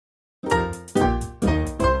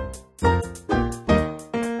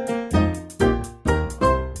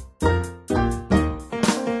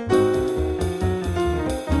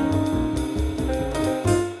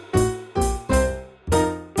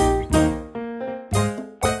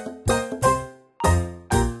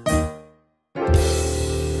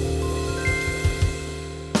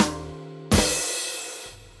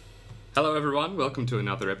Hello everyone, welcome to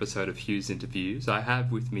another episode of Hugh's Interviews. I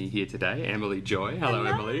have with me here today Emily Joy. Hello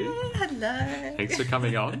Emily. Hello. Thanks for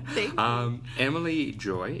coming on. Thank you. Emily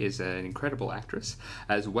Joy is an incredible actress,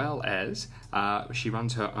 as well as she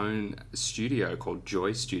runs her own studio called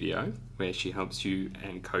Joy Studio, where she helps you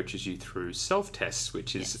and coaches you through self-tests,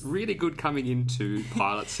 which is really good coming into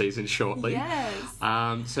pilot season shortly.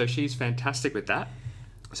 Yes. So she's fantastic with that.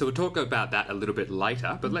 So we'll talk about that a little bit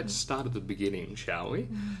later, but let's start at the beginning, shall we?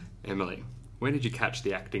 Emily, when did you catch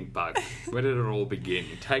the acting bug? Where did it all begin?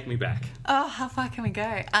 Take me back. Oh, how far can we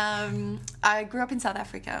go? I grew up in South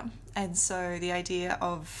Africa, and so the idea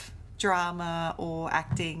of drama or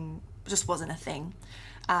acting just wasn't a thing.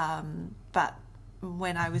 But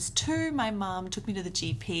when I was 2, my mum took me to the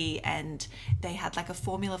GP and they had like a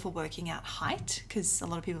formula for working out height, because a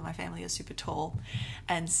lot of people in my family are super tall.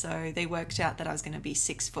 And so they worked out that I was going to be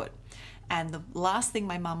 6 foot. And the last thing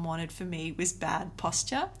my mum wanted for me was bad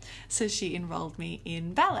posture. So she enrolled me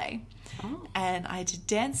in ballet. Oh. And I did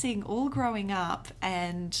dancing all growing up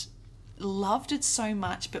and loved it so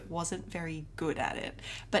much, but wasn't very good at it.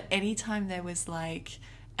 But anytime there was like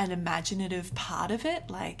an imaginative part of it,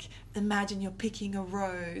 like imagine you're picking a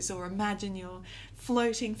rose or imagine you're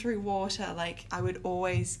floating through water, like I would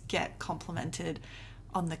always get complimented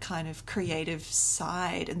on the kind of creative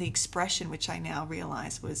side and the expression, which I now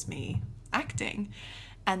realize was me acting.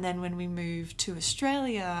 And then when we moved to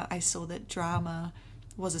Australia, I saw that drama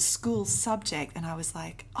was a school subject and I was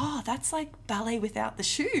like, oh, that's like ballet without the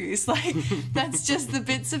shoes. Like that's just the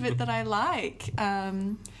bits of it that I like.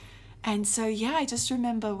 And so, yeah, I just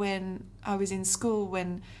remember when I was in school,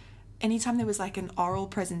 when anytime there was like an oral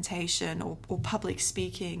presentation or public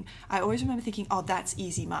speaking, I always remember thinking, oh, that's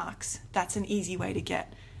easy marks. That's an easy way to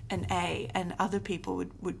get an A. And other people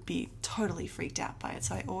would be totally freaked out by it.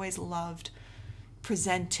 So I always loved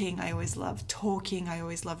presenting. I always loved talking. I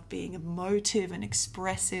always loved being emotive and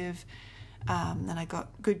expressive. And I got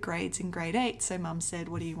good grades in grade 8. So Mum said,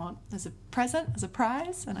 what do you want as a present, as a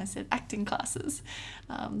prize? And I said, acting classes.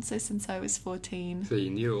 So since I was 14. So you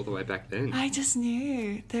knew all the way back then? I just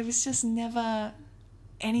knew. There was just never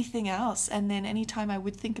anything else. And then anytime I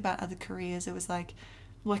would think about other careers, it was like,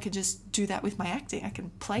 well, I could just do that with my acting. I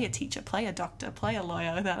can play a teacher, play a doctor, play a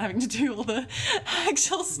lawyer without having to do all the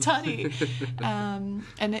actual study. And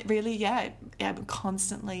it really, I'm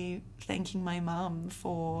constantly thanking my mum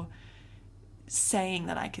for saying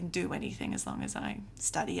that I can do anything as long as I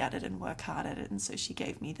study at it and work hard at it. And so she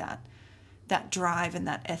gave me that drive and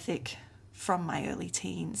that ethic from my early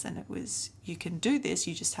teens. And it was, you can do this,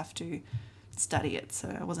 you just have to study it.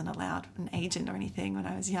 So I wasn't allowed an agent or anything when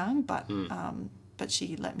I was young, but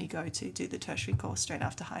she let me go to do the tertiary course straight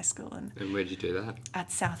after high school. And where did you do that?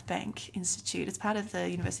 At South Bank Institute. It's part of the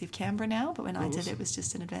University of Canberra now, but when I did it was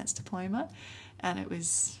just an advanced diploma. And it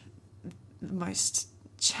was the most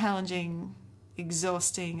challenging,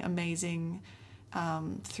 exhausting, amazing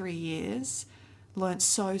 3 years. Learnt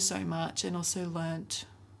so much, and also learnt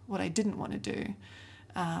what I didn't want to do.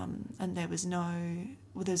 And there was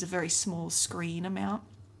a very small screen amount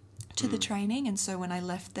to the training. And so when I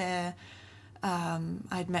left there,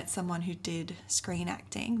 I'd met someone who did screen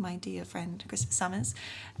acting, my dear friend Christopher Summers,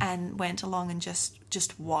 and went along and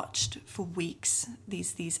just watched for weeks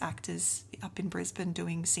these actors up in Brisbane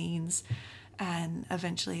doing scenes. And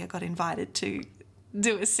eventually I got invited to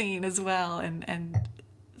do a scene as well. And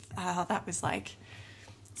that was like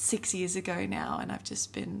 6 years ago now. And I've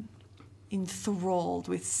just been enthralled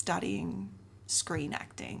with studying screen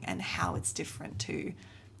acting and how it's different to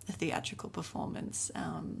a theatrical performance,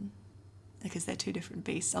 because they're two different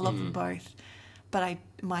beasts. I love them both. But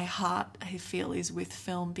my heart, I feel, is with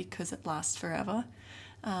film because it lasts forever.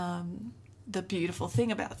 The beautiful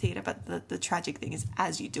thing about theatre, but the tragic thing is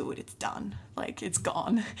as you do it, it's done. Like, it's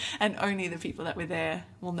gone. And only the people that were there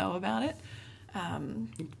will know about it.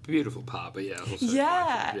 Beautiful part, but also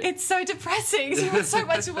it's so depressing to put so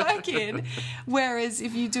much work in. Whereas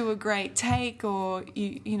if you do a great take, or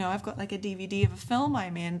you know, I've got like a DVD of a film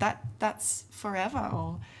I'm in, that's forever,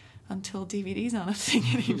 or until DVDs aren't a thing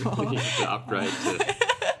anymore. You have to upgrade to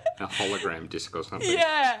a hologram disc or something.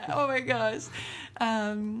 Yeah, oh my gosh.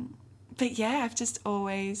 But yeah, I've just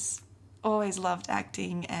always loved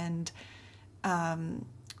acting. And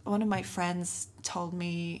one of my friends told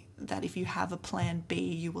me that if you have a plan B,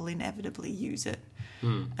 you will inevitably use it.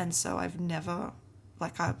 And so I've never,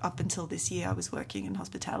 up until this year, I was working in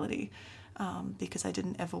hospitality because I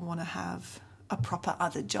didn't ever want to have a proper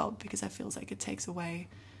other job, because I feel like it takes away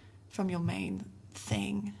from your main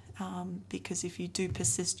thing. Because if you do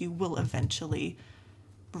persist, you will eventually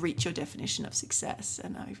reach your definition of success,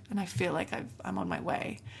 and I feel like I'm on my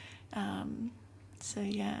way. So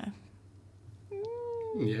yeah.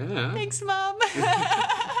 Yeah. Thanks, Mum.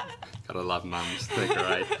 Gotta love mums. They're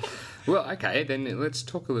great. Well, okay, then let's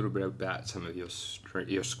talk a little bit about some of your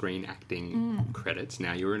screen acting credits.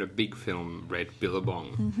 Now, you were in a big film, Red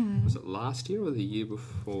Billabong. Was it last year or the year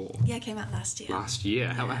before? Yeah, it came out last year. Last year.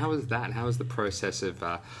 Yeah. How was that? How was the process of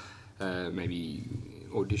maybe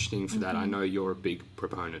auditioning for that? I know you're a big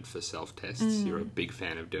proponent for self-tests. You're a big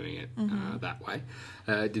fan of doing it that way.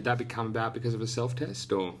 Did that come about because of a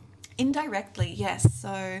self-test or...? Indirectly, yes. So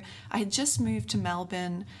I had just moved to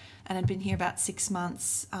Melbourne and had been here about 6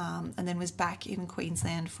 months, and then was back in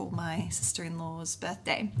Queensland for my sister-in-law's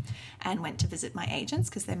birthday and went to visit my agents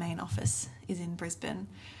because their main office is in Brisbane.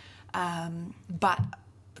 But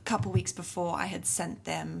a couple of weeks before, I had sent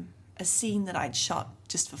them a scene that I'd shot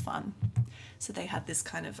just for fun. So they had this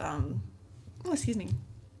kind of,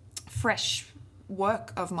 fresh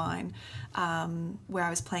work of mine where I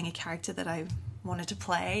was playing a character that I wanted to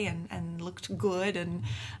play and looked good and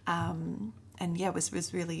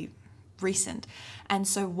was really recent. And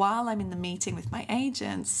so while I'm in the meeting with my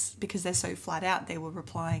agents, because they're so flat out, they were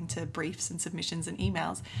replying to briefs and submissions and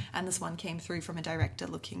emails, and this one came through from a director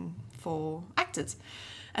looking for actors.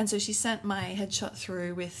 And so she sent my headshot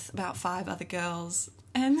through with about 5 other girls,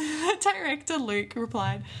 and the director, Luke,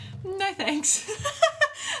 replied, "No thanks."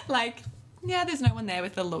 There's no one there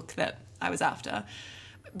with the look that I was after.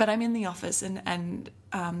 But I'm in the office and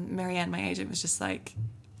Marianne, my agent, was just like,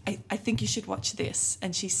 I think you should watch this.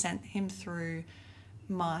 And she sent him through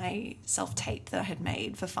my self-tape that I had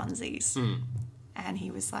made for funsies. And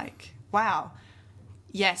he was like, wow,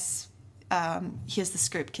 yes, here's the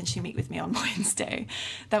script. Can she meet with me on Wednesday?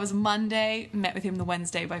 That was Monday, met with him the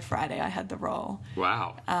Wednesday. By Friday, I had the role.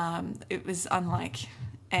 Wow. It was unlike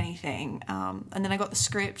anything. And then I got the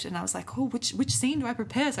script and I was like, oh, which scene do I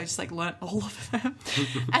prepare? So I just learnt all of them.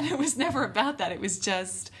 And it was never about that. It was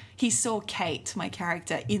just, he saw Kate, my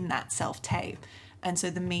character, in that self-tape. And so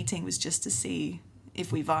the meeting was just to see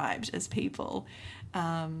if we vibed as people.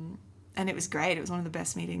 And it was great. It was one of the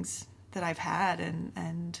best meetings that I've had.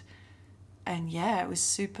 And yeah, it was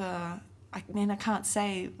super, I can't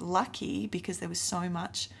say lucky because there was so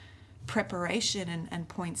much preparation and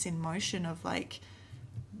points in motion of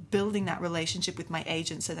building that relationship with my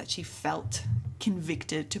agent so that she felt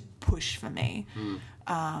convicted to push for me,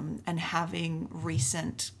 and having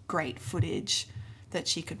recent great footage that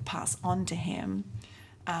she could pass on to him,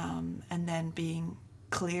 and then being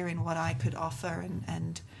clear in what I could offer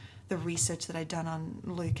and the research that I'd done on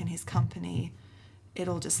Luke and his company, it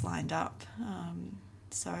all just lined up.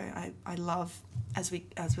 So I love, as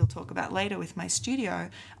we'll talk about later with my studio,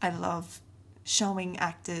 I love showing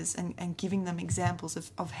actors and giving them examples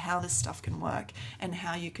of how this stuff can work and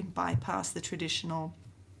how you can bypass the traditional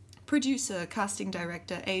producer, casting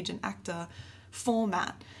director, agent, actor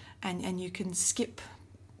format, and you can skip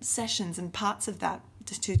sessions and parts of that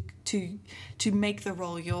to make the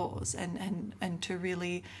role yours and to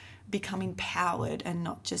really become empowered and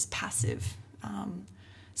not just passive.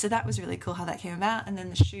 So that was really cool how that came about. And then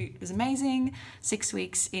the shoot was amazing. 6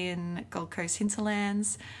 weeks in Gold Coast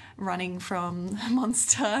hinterlands, running from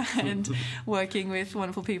Monster and working with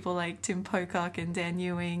wonderful people like Tim Pocock and Dan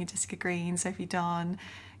Ewing, Jessica Green, Sophie Don,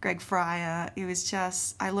 Greg Fryer. It was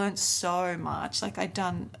just, I learned so much. I'd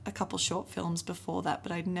done a couple short films before that,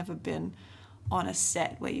 but I'd never been on a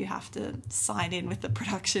set where you have to sign in with the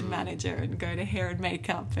production manager and go to hair and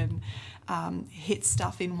makeup and hit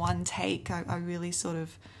stuff in one take. I really sort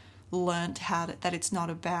of learnt that it's not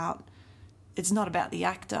about the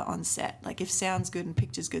actor on set. If sound's good and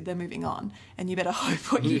picture's good, they're moving on, and you better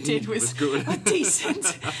hope what you did was good.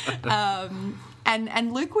 Decent.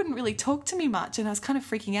 And Luke wouldn't really talk to me much, and I was kind of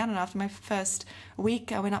freaking out. And after my first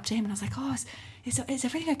week, I went up to him and I was like, "Oh, is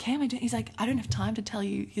everything okay? Am I doing?" He's like, "I don't have time to tell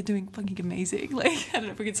you. You're doing fucking amazing." I don't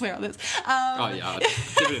know if we can swear on this.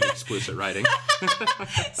 Give it an explicit rating.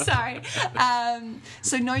 Sorry.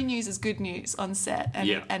 So no news is good news on set,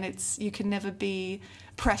 and it's, you can never be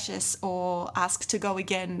precious or ask to go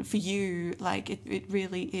again for you. It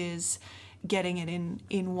really is getting it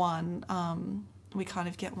in one. We kind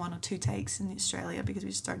of get 1 or 2 takes in Australia because we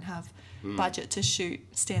just don't have budget to shoot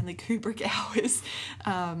Stanley Kubrick hours.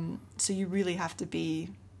 So you really have to be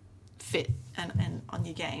fit and on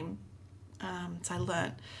your game. So I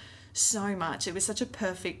learnt so much. It was such a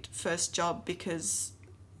perfect first job because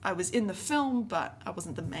I was in the film, but I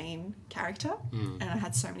wasn't the main character. And I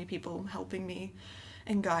had so many people helping me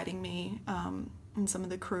and guiding me. And some of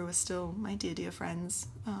the crew are still my dear, dear friends.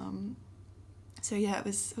 So yeah, it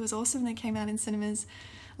was awesome. That came out in cinemas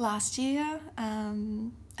last year,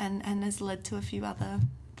 and has led to a few other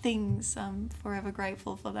things. I'm forever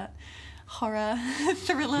grateful for that horror,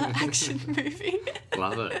 thriller, action movie.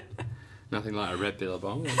 Love it. Nothing like a red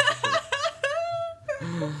billabong.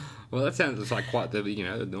 Well, that sounds like quite the,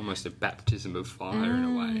 almost a baptism of fire in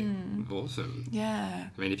a way. Awesome. Yeah.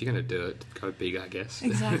 I mean, if you're going to do it, go big, I guess.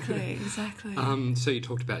 Exactly. So you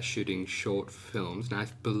talked about shooting short films. Now, I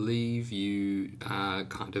believe you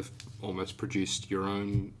kind of almost produced your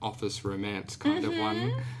own office romance kind of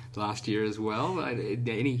one last year as well.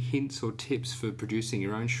 Any hints or tips for producing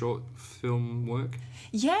your own short film work?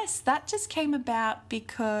 Yes, that just came about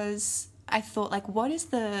because I thought, like, what is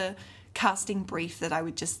the casting brief that I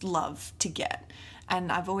would just love to get?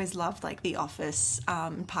 And I've always loved, like, The Office,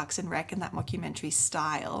 Parks and Rec, and that mockumentary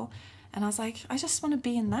style. And I was like, I just want to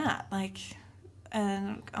be in that, like,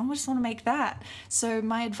 and I just want to make that. So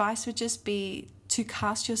my advice would just be to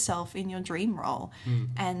cast yourself in your dream role.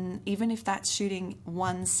 And even if that's shooting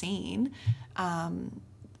one scene,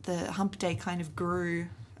 the Hump Day kind of grew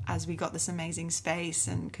as we got this amazing space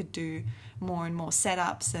and could do more and more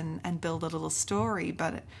setups and build a little story,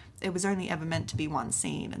 but it was only ever meant to be one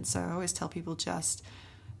scene. And so I always tell people, just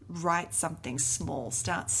write something small,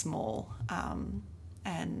 start small.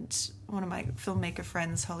 And one of my filmmaker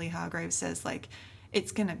friends, Holly Hargrave, says, like,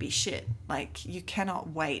 it's going to be shit. Like, you cannot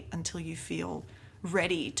wait until you feel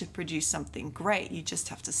ready to produce something great. You just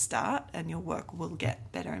have to start and your work will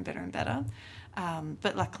get better and better and better.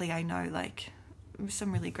 But luckily I know, like,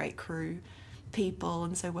 some really great crew people,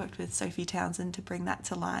 and so worked with Sophie Townsend to bring that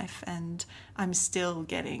to life, and I'm still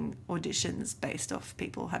getting auditions based off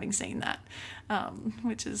people having seen that,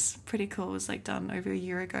 which is pretty cool. It was, like, done over a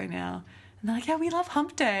year ago now, and they're like, yeah, we love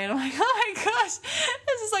Hump Day, and I'm like, oh my gosh,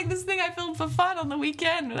 this is like this thing I filmed for fun on the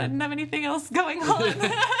weekend and I didn't have anything else going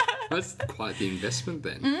on. That's quite the investment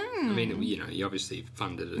then. I mean, you obviously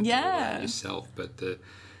funded it yourself, but the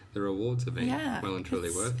rewards have been well and truly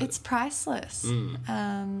worth it. It's priceless. You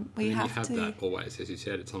have that always, as you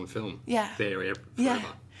said, it's on film. Yeah. There forever. Yeah,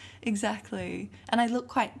 exactly. And I look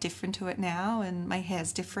quite different to it now, and my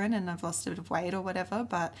hair's different, and I've lost a bit of weight or whatever,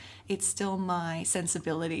 but it's still my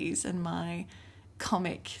sensibilities and my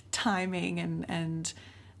comic timing and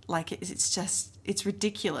like, it's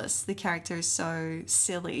ridiculous. The character is so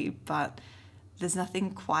silly, but there's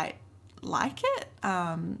nothing quite like it.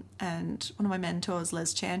 And one of my mentors,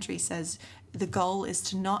 Les Chantry, says the goal is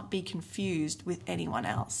to not be confused with anyone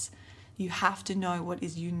else. You have to know what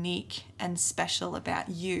is unique and special about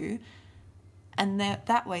you, and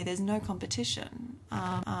that way there's no competition.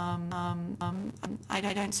 I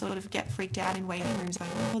don't sort of get freaked out in waiting rooms like,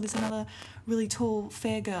 oh, there's another really tall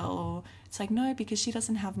fair girl, or it's like, no, because she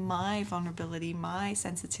doesn't have my vulnerability, my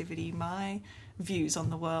sensitivity, my views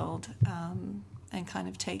on the world, and kind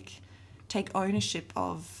of take ownership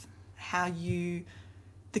of how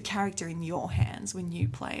the character in your hands when you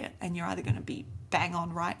play it, and you're either going to be bang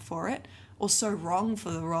on right for it or so wrong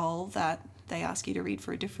for the role that they ask you to read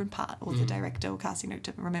for a different part, or the director or casting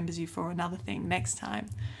director remembers you for another thing next time.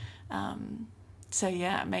 So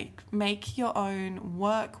yeah, make your own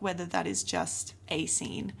work, whether that is just a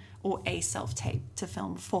scene or a self-tape to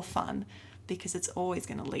film for fun, because it's always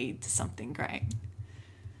going to lead to something great.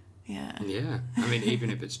 Yeah. Yeah. I mean,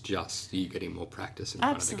 even if it's just you getting more practice in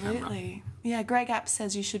front of the camera. Absolutely. Yeah, Greg App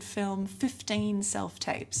says you should film 15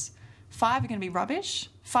 self-tapes. 5 are going to be rubbish,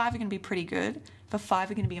 5 are going to be pretty good, but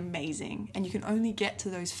 5 are going to be amazing. And you can only get to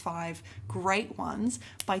those 5 great ones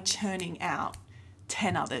by churning out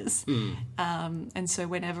 10 others. And so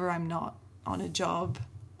whenever I'm not on a job,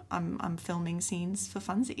 I'm filming scenes for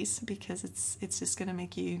funsies, because it's just going to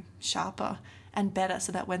make you sharper and better,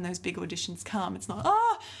 so that when those big auditions come, it's not,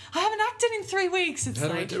 oh, I haven't acted in 3 weeks. It's how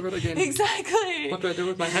like, do I do it again? Exactly. What do I do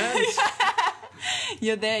with my hands?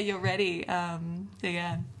 You're there, you're ready.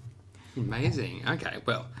 Yeah. Amazing. Okay,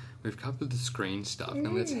 well, we've covered the screen stuff.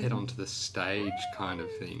 Now let's head on to the stage kind of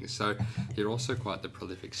thing. So you're also quite the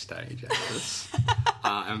prolific stage actress.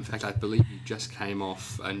 In fact, I believe you just came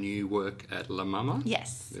off a new work at La Mama.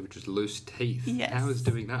 Yes. Which was Loose Teeth. Yes. How was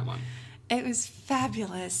doing that one? It was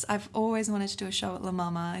fabulous. I've always wanted to do a show at La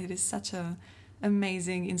Mama. It is such an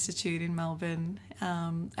amazing institute in Melbourne.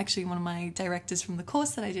 Actually, one of my directors from the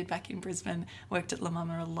course that I did back in Brisbane worked at La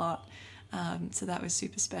Mama a lot. So that was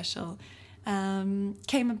super special.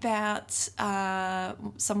 Came about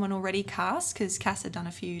someone already cast, because Cass had done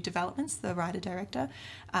a few developments, the writer-director.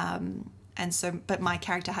 And so, but my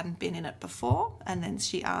character hadn't been in it before. And then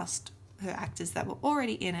she asked her actors that were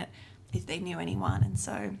already in it if they knew anyone. And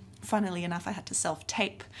so, funnily enough, I had to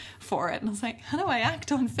self-tape for it. And I was like, how do I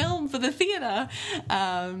act on film for the theatre?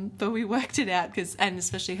 But we worked it out, and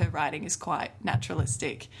especially her writing is quite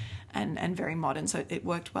naturalistic and very modern, so it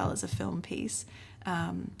worked well as a film piece.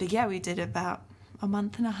 But yeah, we did about a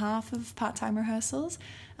month and a half of part-time rehearsals,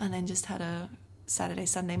 and then just had a Saturday,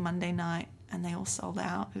 Sunday, Monday night, and they all sold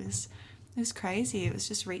out. It was crazy. It was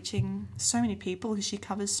just reaching so many people because she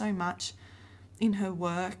covers so much in her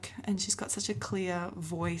work, and she's got such a clear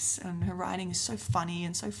voice, and her writing is so funny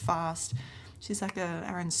and so fast. She's like a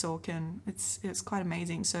Aaron Sorkin. It's quite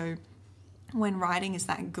amazing. So when writing is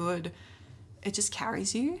that good, it just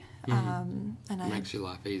carries you. And it makes your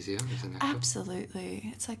life easier as an actor.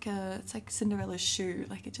 Absolutely. It's like Cinderella's shoe.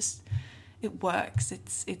 Like it works.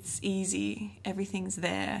 It's easy. Everything's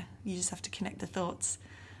there. You just have to connect the thoughts.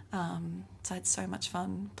 So I had so much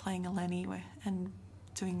fun playing Eleni and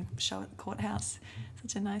doing a show at the Courthouse.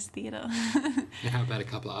 Such a nice theatre. Now, how about a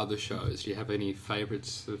couple of other shows? Do you have any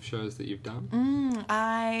favourites of shows that you've done?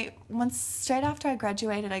 Straight after I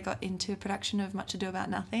graduated, I got into a production of Much Ado About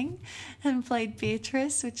Nothing and played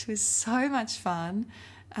Beatrice, which was so much fun.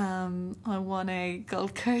 I won a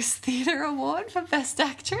Gold Coast Theatre Award for Best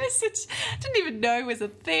Actress, which I didn't even know was a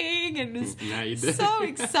thing, and was so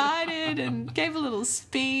excited and gave a little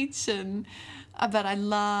speech. But I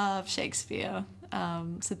love Shakespeare.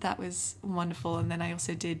 So that was wonderful. And then I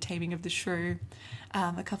also did Taming of the Shrew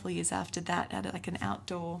a couple of years after that at like an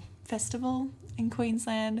outdoor festival in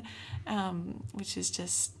Queensland, which is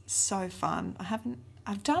just so fun.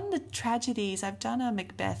 I've done the tragedies. I've done a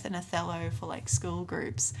Macbeth and Othello for like school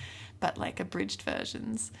groups, but like abridged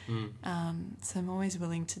versions. So I'm always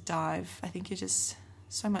willing to dive. I think you're just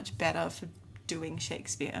so much better for doing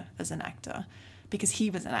Shakespeare as an actor, because he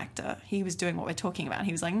was an actor. He was doing what we're talking about.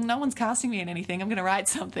 He was like, no one's casting me in anything. I'm going to write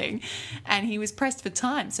something. And he was pressed for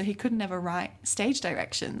time, so he couldn't ever write stage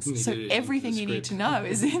directions. So everything you need to know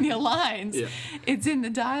is in your lines. Yeah. It's in the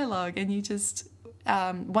dialogue. And you just,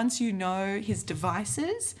 once you know his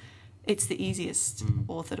devices, it's the easiest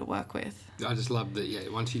author to work with. I just love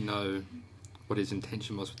that, once you know what his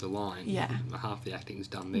intention was with the line, half the acting is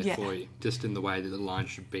done there for you, just in the way that the line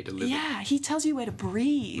should be delivered. Yeah, he tells you where to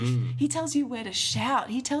breathe. He tells you where to shout.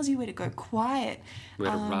 He tells you where to go quiet. Where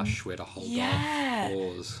to rush, where to hold off,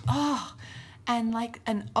 pause. Oh, and like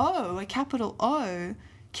an O, a capital O,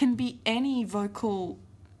 can be any vocal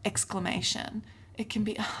exclamation. It can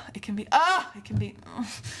be,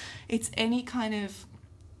 it's any kind of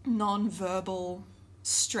non-verbal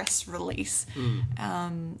stress release.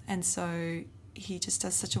 And so he just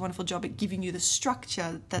does such a wonderful job at giving you the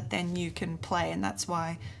structure that then you can play, and that's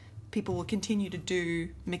why people will continue to do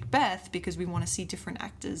Macbeth, because we want to see different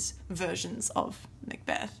actors' versions of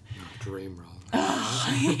Macbeth. Dream role.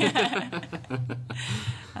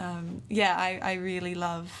 I really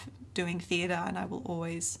love doing theatre, and I will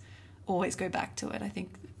always go back to it. I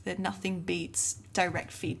think that nothing beats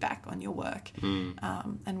direct feedback on your work.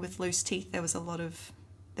 And with Loose Teeth, there was a lot of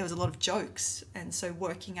jokes, and so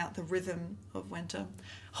working out the rhythm of when to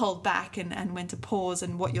hold back and when to pause,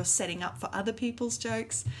 and what you're setting up for other people's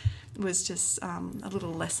jokes was just a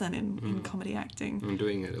little lesson in comedy acting. And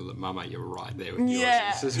doing it, Mama, you're right there with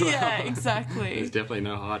yours as well. Yeah, exactly. There's definitely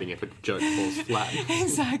no hiding if a joke falls flat.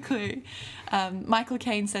 Exactly. Michael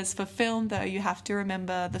Caine says, for film, though, you have to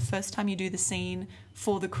remember the first time you do the scene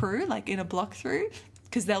for the crew, like in a block through,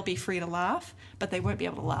 because they'll be free to laugh, but they won't be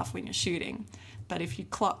able to laugh when you're shooting. But if you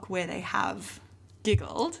clock where they have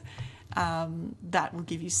giggled, that will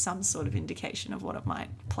give you some sort of indication of what it might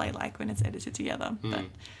play like when it's edited together.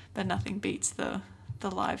 But nothing beats the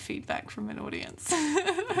live feedback from an audience.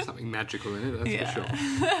 There's something magical in it, that's for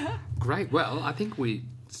sure. Great. Well, I think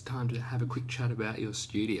it's time to have a quick chat about your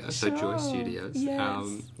studio, so Joy Studios. Yes.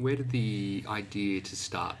 Where did the idea to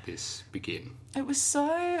start this begin? It was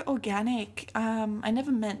so organic. I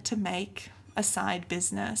never meant to make a side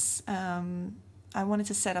business. I wanted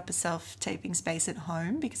to set up a self-taping space at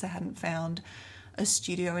home because I hadn't found a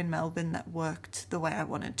studio in Melbourne that worked the way I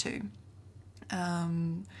wanted to.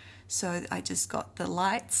 So I just got the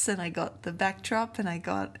lights and I got the backdrop and I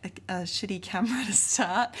got a shitty camera to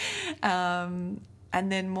start. And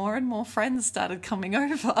then more and more friends started coming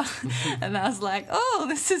over. And I was like, oh,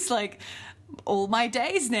 this is like all my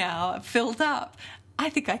days now filled up. I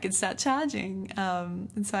think I can start charging.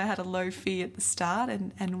 And so I had a low fee at the start,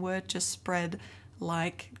 and word just spread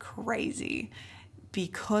like crazy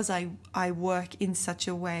because I work in such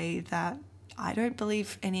a way that I don't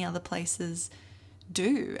believe any other places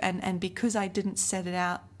do. And because I didn't set it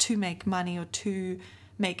out to make money or to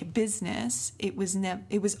make a business, it was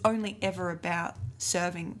only ever about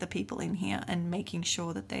serving the people in here and making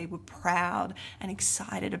sure that they were proud and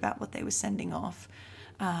excited about what they were sending off.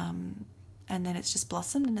 And then it's just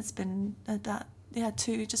blossomed, and it's been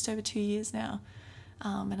just over 2 years now.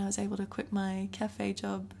 And I was able to quit my cafe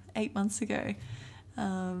job 8 months ago.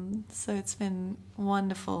 So it's been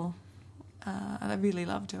wonderful. And I really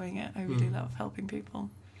love doing it. I really love helping people.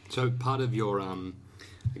 So part of your,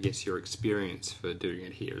 I guess, your experience for doing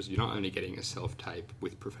it here is you're not only getting a self-tape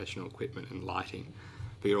with professional equipment and lighting,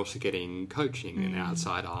 but you're also getting coaching, an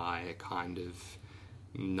outside eye, a kind of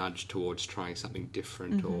nudge towards trying something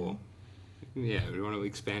different or... Yeah, you want to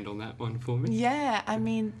expand on that one for me? Yeah, I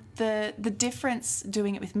mean, the difference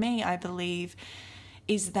doing it with me, I believe,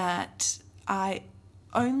 is that I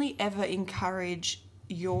only ever encourage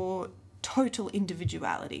your total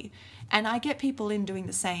individuality. And I get people in doing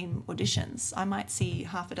the same auditions. I might see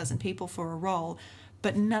half a dozen people for a role,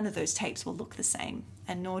 but none of those tapes will look the same,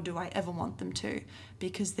 and nor do I ever want them to,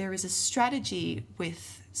 because there is a strategy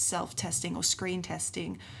with self-testing or screen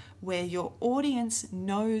testing where your audience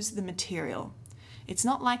knows the material. It's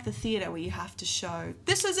not like the theatre where you have to show,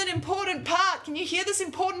 this is an important part, can you hear this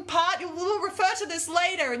important part? We'll refer to this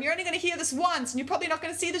later, and you're only going to hear this once, and you're probably not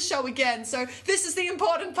going to see the show again, so this is the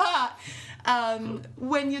important part.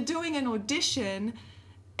 When you're doing an audition,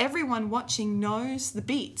 everyone watching knows the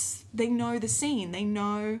beats. They know the scene. They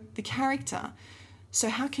know the character. So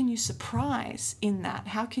how can you surprise in that?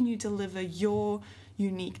 How can you deliver your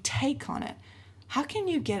unique take on it? How can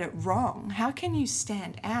you get it wrong? How can you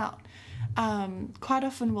stand out? Quite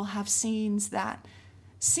often we'll have scenes that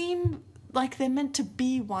seem like they're meant to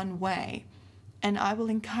be one way, and I will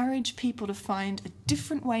encourage people to find a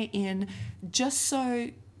different way in just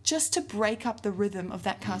to break up the rhythm of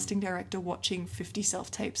that casting director watching 50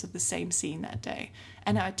 self-tapes of the same scene that day.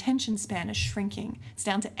 And our attention span is shrinking. It's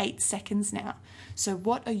down to 8 seconds now. So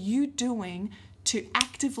what are you doing to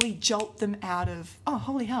actively jolt them out of, oh,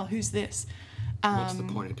 holy hell, who's this? What's the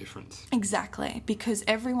point of difference? Exactly, because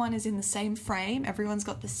everyone is in the same frame, everyone's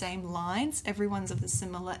got the same lines, everyone's of a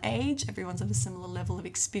similar age, everyone's of a similar level of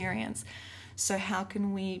experience. So how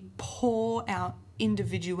can we pour our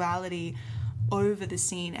individuality over the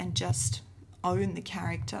scene and just own the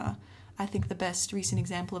character? I think the best recent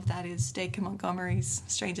example of that is Dacre Montgomery's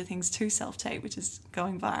Stranger Things 2 self-tape, which is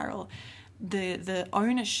going viral. The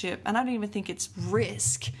ownership, and I don't even think it's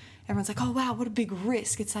risk. Everyone's like, oh, wow, what a big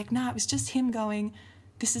risk. It's like, no, it was just him going,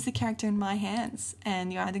 this is the character in my hands,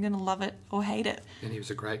 and you're either going to love it or hate it. And he was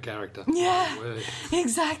a great character. Yeah,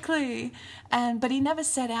 exactly. But he never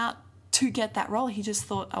set out to get that role. He just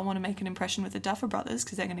thought, I want to make an impression with the Duffer Brothers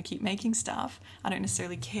because they're going to keep making stuff. I don't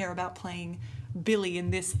necessarily care about playing Billy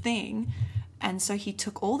in this thing. And so he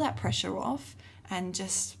took all that pressure off and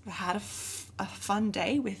just had a fun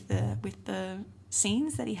day with the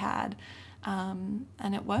scenes that he had.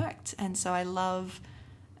 And it worked. And so I love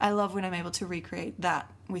when I'm able to recreate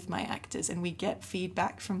that with my actors, and we get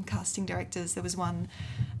feedback from casting directors. There was one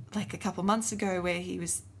like a couple months ago where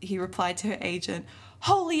he replied to her agent,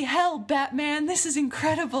 holy hell, Batman, this is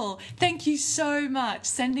incredible. Thank you so much.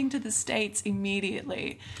 Sending to the States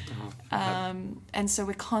immediately. And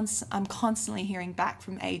so I'm constantly hearing back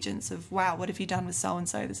from agents of, wow, what have you done with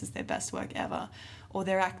so-and-so? This is their best work ever. Or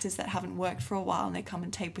they're actors that haven't worked for a while and they come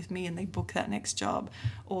and tape with me and they book that next job.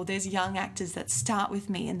 Or there's young actors that start with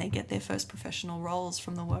me and they get their first professional roles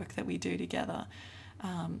from the work that we do together.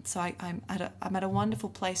 So I'm at a wonderful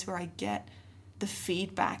place where I get the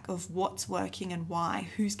feedback of what's working and why,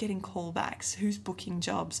 who's getting callbacks, who's booking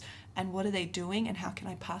jobs, and what are they doing, and how can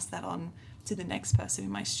I pass that on to the next person in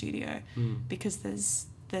my studio. Because there's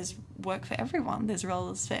work for everyone, there's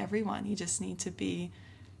roles for everyone. You just need to be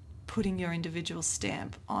putting your individual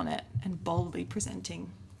stamp on it and boldly presenting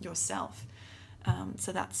yourself.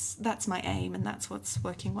 So that's my aim, and that's what's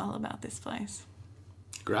working well about this place.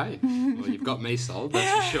 Great. Well, you've got me sold,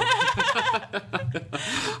 that's for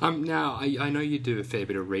sure. Now, I know you do a fair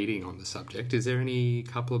bit of reading on the subject. Is there any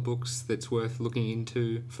couple of books that's worth looking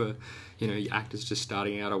into for, actors just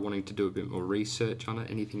starting out or wanting to do a bit more research on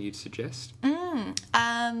it? Anything you'd suggest?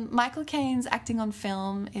 Michael Caine's Acting on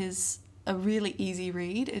Film is a really easy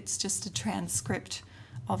read. It's just a transcript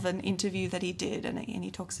of an interview that he did, and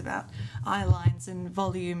he talks about eye lines and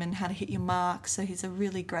volume and how to hit your mark. So that's a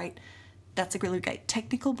really great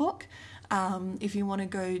technical book. If you want to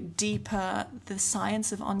go deeper, the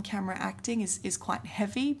science of on-camera acting is quite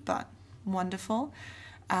heavy but wonderful.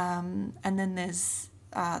 And then there's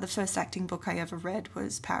the first acting book I ever read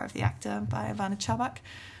was Power of the Actor by Ivana Chubbuck,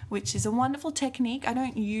 which is a wonderful technique. I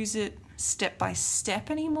don't use it step by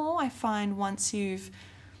step anymore. I find once you've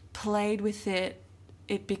played with it,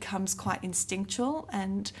 it becomes quite instinctual,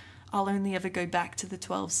 and I'll only ever go back to the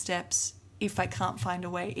 12 steps if I can't find a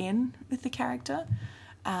way in with the character.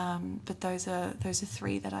 But those are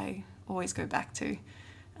 3 that I always go back to.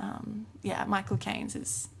 Michael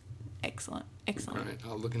Caine's Excellent. Right,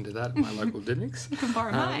 I'll look into that at my local Dinnix. You can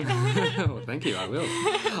borrow mine. Well, thank you, I will.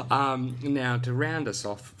 Now, to round us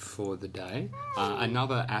off for the day,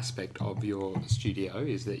 another aspect of your studio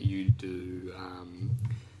is that you do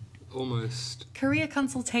almost... Career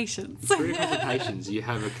consultations. You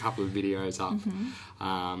have a couple of videos up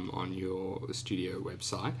on your studio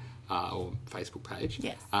website or Facebook page.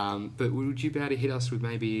 Yes. But would you be able to hit us with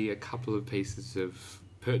maybe a couple of pieces of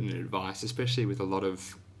pertinent advice, especially with a lot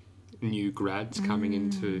of new grads coming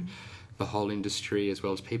into the whole industry, as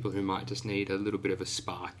well as people who might just need a little bit of a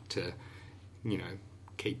spark to,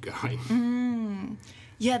 keep going?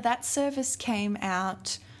 Yeah, that service came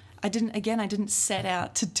out. I didn't set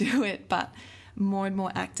out to do it, but more and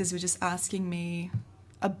more actors were just asking me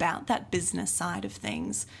about that business side of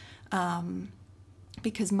things,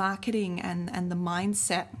 because marketing and the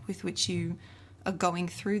mindset with which you are going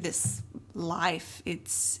through this life,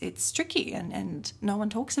 it's tricky, and no one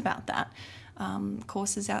talks about that.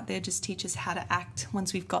 Courses out there just teach us how to act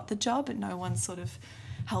once we've got the job, and no one's sort of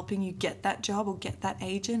helping you get that job or get that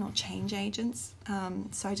agent or change agents.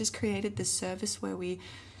 So I just created this service where we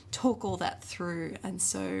talk all that through, and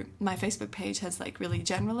so my Facebook page has like really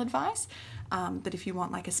general advice, but if you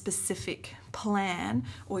want like a specific plan,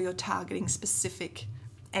 or you're targeting specific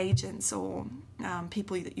agents or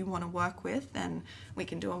people that you want to work with, then we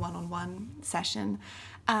can do a one-on-one session.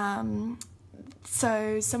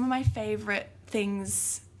 So some of my favorite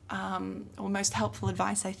things, or most helpful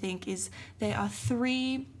advice, I think, is there are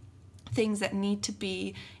 3 things that need to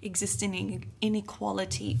be existing in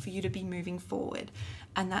inequality for you to be moving forward,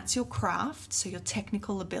 and that's your craft, so your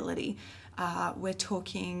technical ability. We're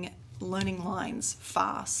talking learning lines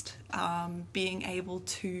fast, being able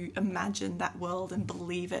to imagine that world and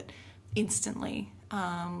believe it instantly,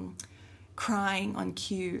 crying on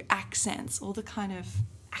cue, accents, all the kind of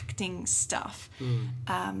acting stuff.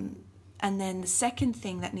 And then the second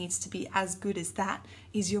thing that needs to be as good as that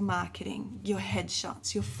is your marketing, your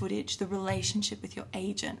headshots, your footage, the relationship with your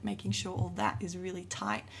agent, making sure all that is really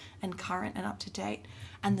tight and current and up to date.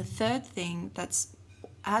 And the third thing that's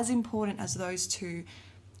as important as those 2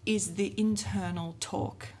 is the internal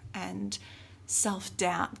talk and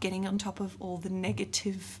self-doubt, getting on top of all the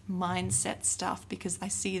negative mindset stuff, because I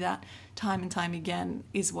see that time and time again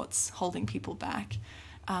is what's holding people back.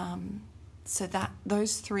 So that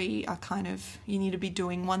those 3 are kind of, you need to be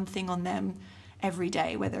doing one thing on them every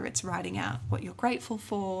day, whether it's writing out what you're grateful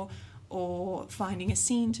for, or finding a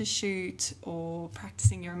scene to shoot, or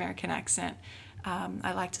practicing your American accent.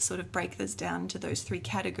 I like to sort of break this down into those 3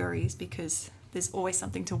 categories, because there's always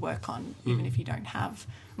something to work on, even if you don't have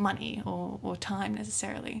money or time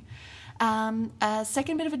necessarily. A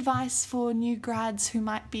second bit of advice for new grads who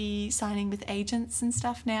might be signing with agents and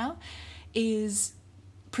stuff now is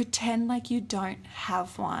pretend like you don't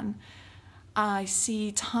have one. I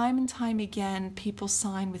see time and time again people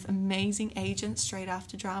sign with amazing agents straight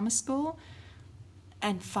after drama school,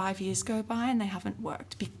 and 5 years go by and they haven't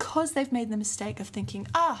worked because they've made the mistake of thinking,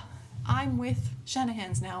 I'm with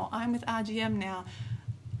Shanahan's now, I'm with RGM now.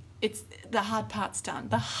 It's the hard part's done.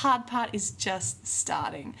 The hard part is just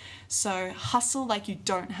starting. So hustle like you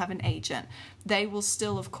don't have an agent. They will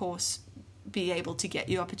still, of course, be able to get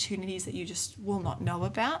you opportunities that you just will not know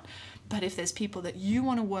about. But if there's people that you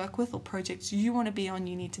want to work with or projects you want to be on,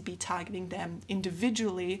 you need to be targeting them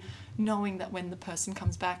individually, knowing that when the person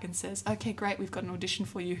comes back and says, okay, great, we've got an audition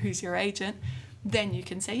for you, who's your agent? Then you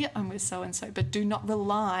can say, yeah, I'm with so-and-so. But do not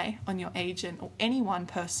rely on your agent or any one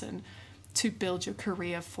person to build your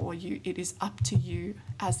career for you. It is up to you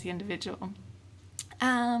as the individual.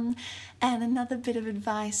 And another bit of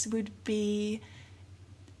advice would be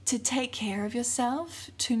to take care of yourself,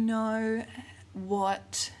 to know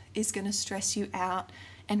what is going to stress you out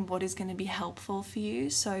and what is going to be helpful for you.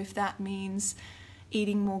 So if that means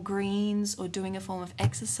eating more greens or doing a form of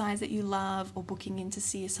exercise that you love or booking in to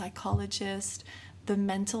see a psychologist, the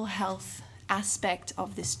mental health aspect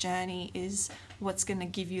of this journey is what's going to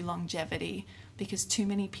give you longevity, because too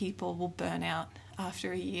many people will burn out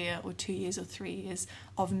after a year or 2 years or 3 years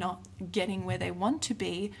of not getting where they want to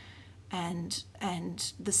be, and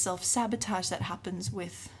the self-sabotage that happens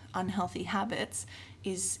with unhealthy habits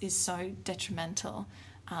is so detrimental.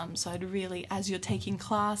 So I'd really, as you're taking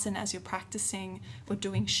class and as you're practicing or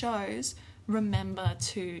doing shows, remember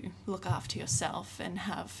to look after yourself and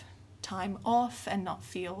have time off and not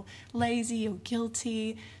feel lazy or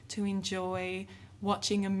guilty, to enjoy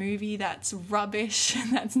watching a movie that's rubbish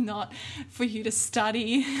and that's not for you to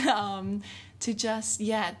study, to just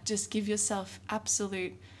give yourself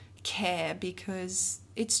absolute care, because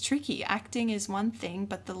it's tricky. Acting is one thing,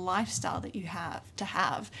 but the lifestyle that you have to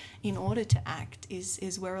have in order to act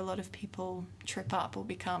is where a lot of people trip up or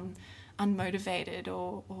become unmotivated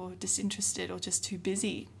or disinterested or just too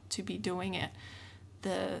busy to be doing it.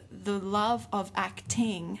 The love of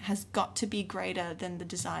acting has got to be greater than the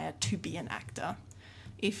desire to be an actor.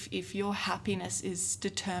 If your happiness is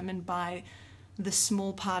determined by the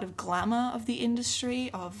small part of glamour of the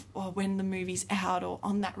industry, or when the movie's out or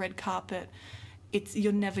on that red carpet,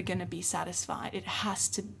 you're never going to be satisfied.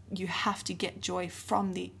 You have to get joy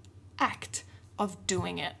from the act of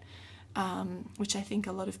doing it, which I think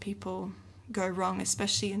a lot of people go wrong,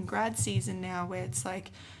 especially in grad season now, where it's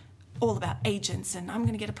like all about agents and I'm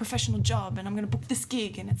going to get a professional job and I'm going to book this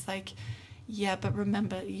gig, and it's like, yeah, but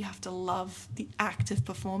remember, you have to love the act of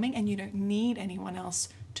performing, and you don't need anyone else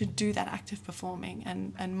to do that act of performing,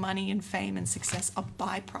 and money and fame and success are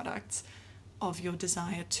byproducts of your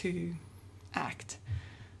desire to act.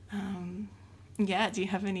 Do you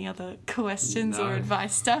have any other questions or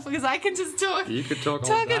advice stuff? Because I can just talk. You could talk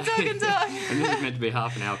all day. Talk. And this is meant to be a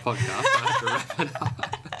half an hour podcast, so I have to wrap it up.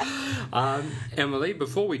 Emily,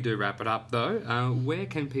 before we do wrap it up though, where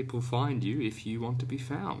can people find you if you want to be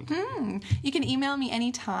found? You can email me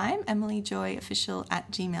anytime,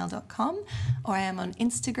 emilyjoyofficial@gmail.com, or I am on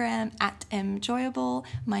Instagram @mjoyable.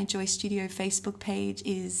 My Joy Studio Facebook page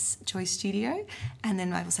is Joy Studio, and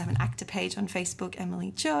then I also have an actor page on Facebook, Emily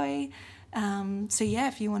Joy.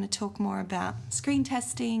 If you want to talk more about screen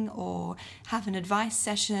testing or have an advice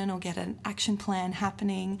session or get an action plan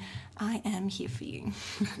happening, I am here for you.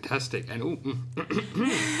 Fantastic.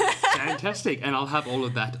 Fantastic. And I'll have all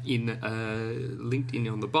of that in linked in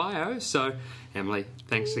on the bio. So, Emily,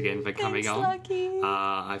 thanks again for coming on. Lucky.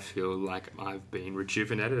 I feel like I've been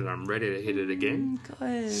rejuvenated and I'm ready to hit it again.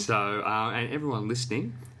 Good. So, and everyone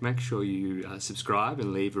listening, make sure you subscribe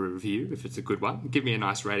and leave a review if it's a good one. Give me a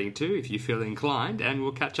nice rating too if you feel inclined, and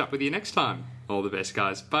we'll catch up with you next time. All the best,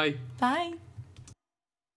 guys. Bye. Bye.